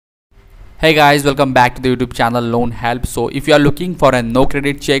Hey guys, welcome back to the YouTube channel Loan Help. So if you are looking for a no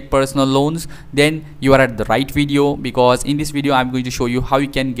credit check personal loans, then you are at the right video, because in this video I'm going to show you how you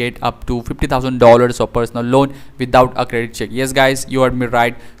can get up to $50,000 of personal loan without a credit check. Yes guys, you heard me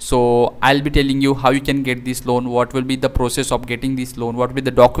right. So I'll be telling you how you can get this loan, what will be the process of getting this loan, what will be the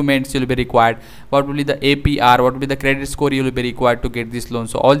documents you'll be required, what will be the APR, what will be the credit score you will be required to get this loan.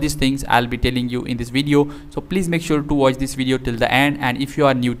 So all these things I'll be telling you in this video. So please make sure to watch this video till the end, and if you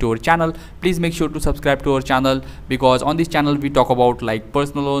are new to our channel, please make sure to subscribe to our channel, because on this channel we talk about like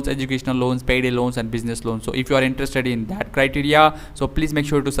personal loans, educational loans, payday loans and business loans. So if you are interested in that criteria, so please make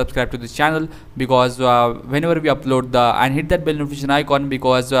sure to subscribe to this channel, because whenever we upload and hit that bell notification icon,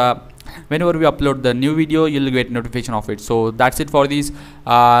 because whenever we upload the new video you'll get notification of it. So that's it for this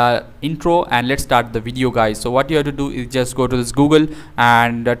intro, and let's start the video guys. So what you have to do is just go to this Google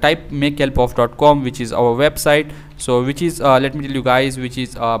and type makehelpof.com, which is our website. So which is let me tell you guys, which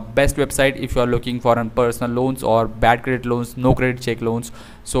is best website if you are looking for personal loans or bad credit loans, no credit check loans.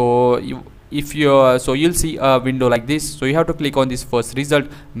 So you'll see a window like this. So you have to click on this first result,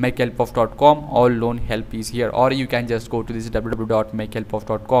 makehelpof.com. all loan help is here, or you can just go to this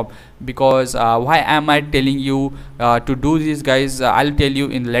www.makehelpof.com, because why am I telling you to do this guys, I'll tell you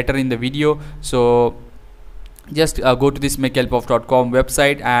later in the video. So just go to this makehelpof.com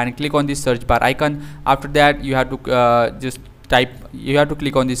website and click on this search bar icon. After that you have to you have to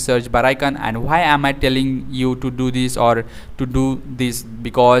click on this search bar icon. And why am I telling you to do this or to do this?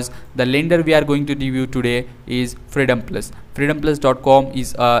 Because the lender we are going to review today is FreedomPlus. FreedomPlus.com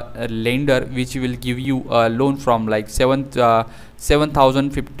is a lender which will give you a loan from like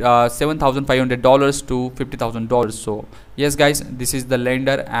 $7,500 to $50,000. So yes guys, this is the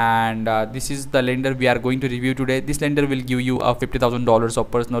lender, and this is the lender we are going to review today. This lender will give you a $50,000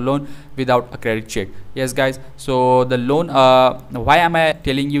 of personal loan without a credit check. Yes guys, so the loan, why am I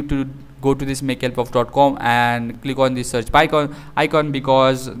telling you to go to this makehelpof.com and click on this search icon?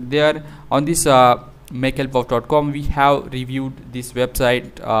 Because there on this makehelpof.com we have reviewed this website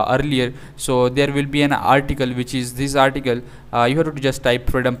earlier. So there will be an article, which is this article. You have to just type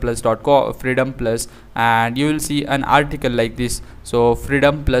FreedomPlus.com, FreedomPlus, and you will see an article like this. So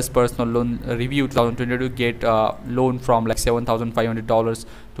FreedomPlus Personal Loan Review 2022, get loan from like $7,500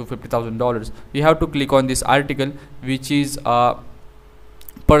 to $50,000. You have to click on this article, which is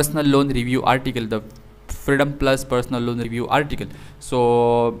personal loan review article, the FreedomPlus Personal Loan Review article.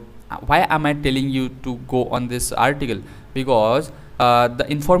 So why am I telling you to go on this article? Because the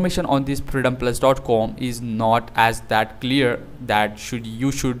information on this freedomplus.com is not as that clear that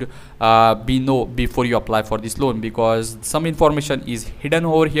you should know before you apply for this loan, because some information is hidden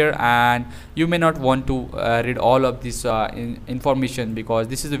over here and you may not want to read all of this information, because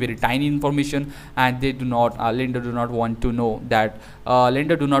this is a very tiny information, and they do not lender do not want to know that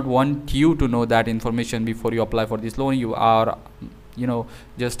lender do not want you to know that information before you apply for this loan. You are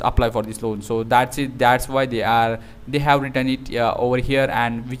just apply for this loan. So that's it. That's why they have written it over here,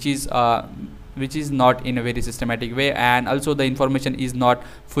 and which is not in a very systematic way, and also the information is not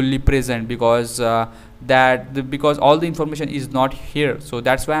fully present, because because all the information is not here. So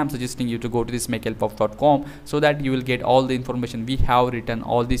that's why I'm suggesting you to go to this makehelpof.com, so that you will get all the information. We have written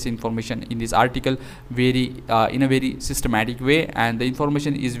all this information in this article in a very systematic way, and the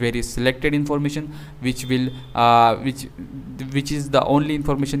information is very selected information, which is the only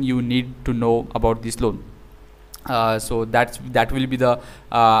information you need to know about this loan. So that will be the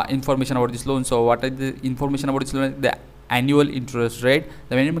information about this loan. So what is the information about this loan? The annual interest rate,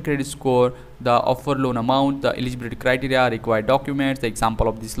 the minimum credit score, the offer loan amount, the eligibility criteria, required documents, the example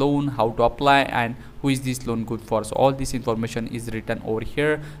of this loan, how to apply, and who is this loan good for. So all this information is written over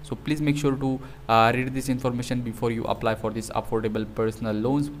here. So please make sure to read this information before you apply for this affordable personal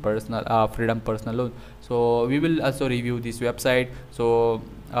loans, Freedom Personal Loan. So we will also review this website. So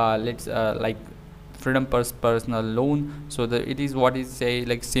let's like Freedom Personal Loan. So it is what is say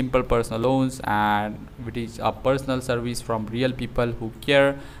like simple personal loans, and it is a personal service from real people who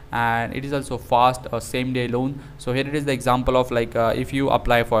care, and it is also fast, a same-day loan. So here it is the example of like if you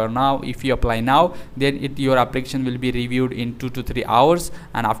apply now, then your application will be reviewed in 2 to 3 hours,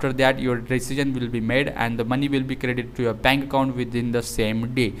 and after that your decision will be made, and the money will be credited to your bank account within the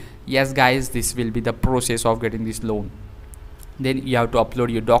same day. Yes guys, this will be the process of getting this loan. Then you have to upload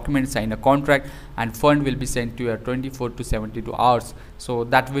your documents, sign a contract, and fund will be sent to your 24 to 72 hours. So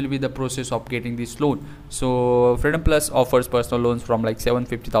that will be the process of getting this loan. So FreedomPlus offers personal loans from like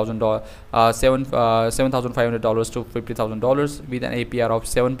 $7,500 to $50,000 with an APR of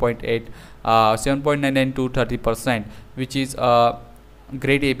 7.99 to 30%, which is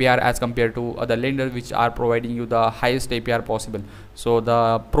great APR as compared to other lenders which are providing you the highest APR possible. So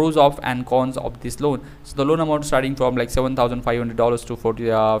the pros of and cons of this loan. So the loan amount starting from like $7,500 to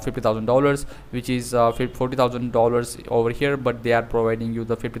 $50,000, which is $40,000 over here, but they are providing you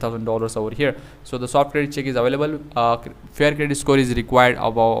the $50,000 over here. So the soft credit check is available. Fair credit score is required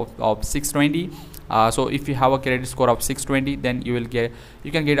of 620. So if you have a credit score of 620, then you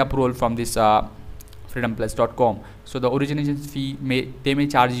can get approval from this FreedomPlus.com. So the origination fee they may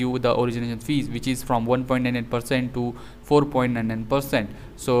charge you the origination fees, which is from 1.99% to 4.99%.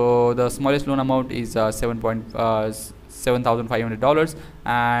 So the smallest loan amount is $7,500,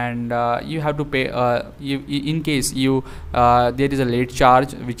 and you have to pay in case you there is a late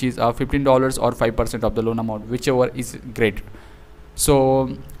charge, which is $15 or 5% of the loan amount, whichever is great. So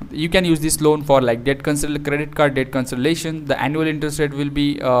you can use this loan for like credit card debt cancellation. The annual interest rate will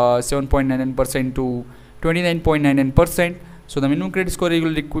be 7.99% to 29.99%. So the minimum credit score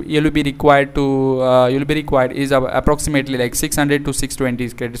you'll be required is approximately like 600 to 620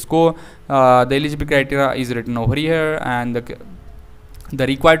 credit score. The eligibility criteria is written over here, and the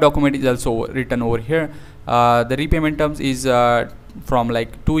required document is also written over here. The repayment terms is from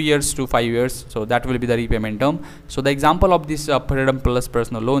like 2 years to 5 years, so that will be the repayment term. So the example of this FreedomPlus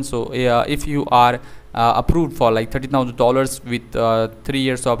personal loan, so if you are approved for like $30,000 with 3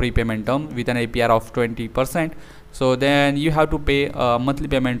 years of repayment term with an APR of 20%, so then you have to pay a monthly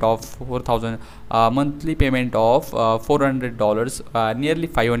payment of $400, nearly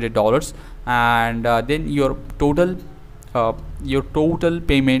 $500, and then your total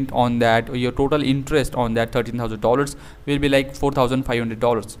payment on that, or your total interest on that $13,000 will be like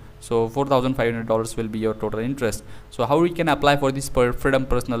 $4,500. So $4,500 will be your total interest. So how we can apply for this Freedom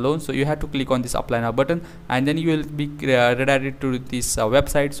personal loan? So you have to click on this apply now button, and then you will be redirected to this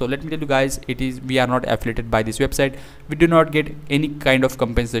website. So let me tell you guys, we are not affiliated by this website. We do not get any kind of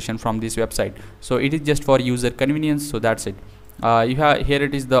compensation from this website. So it is just for user convenience. So that's it. Here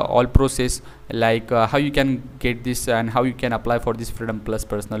it is the all process, like how you can get this and how you can apply for this FreedomPlus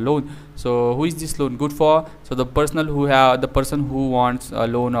personal loan. So who is this loan good for? So the person who wants a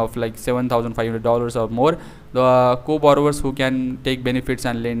loan of like $7,500 or more, the co-borrowers who can take benefits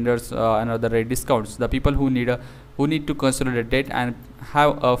and lenders and other rate discounts, the people who need to consolidate debt and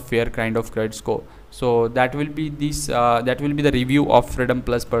have a fair kind of credit score. So that will be this that will be the review of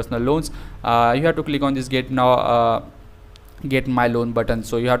FreedomPlus personal loans. You have to click on this get my loan button.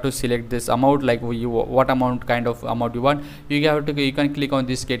 So you have to select this amount, like what amount kind of amount you want. You can click on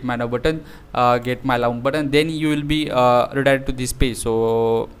this get my loan button, then you will be redirected to this page.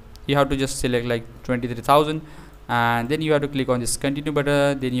 So you have to just select like 23,000, and then you have to click on this continue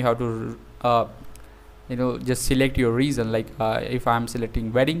button. Then you have to just select your reason, like if I'm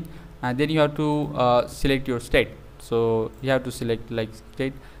selecting wedding, and then you have to select your state. So you have to select like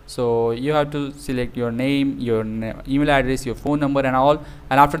state. So you have to select your name, your email address, your phone number and all,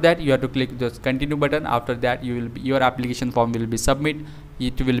 and after that you have to click this continue button. After that your application form will be submitted,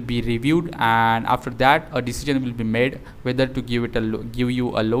 it will be reviewed, and after that a decision will be made whether to give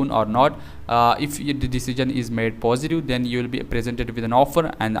you a loan or not. If the decision is made positive, then you will be presented with an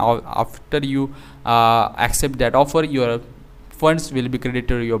offer, and after you accept that offer, your funds will be credited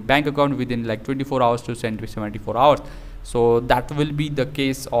to your bank account within like 24 hours to 74 hours. So that will be the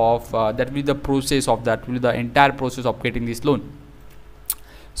case of that will be the process of the entire process of getting this loan.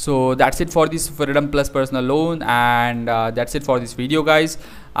 So that's it for this FreedomPlus personal loan, and that's it for this video, guys.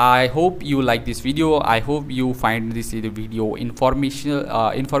 I hope you like this video. I hope you find this video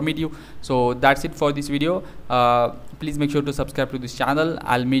informative. So that's it for this video. Please make sure to subscribe to this channel.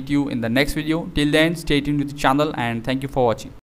 I'll meet you in the next video. Till then, stay tuned to the channel, and thank you for watching.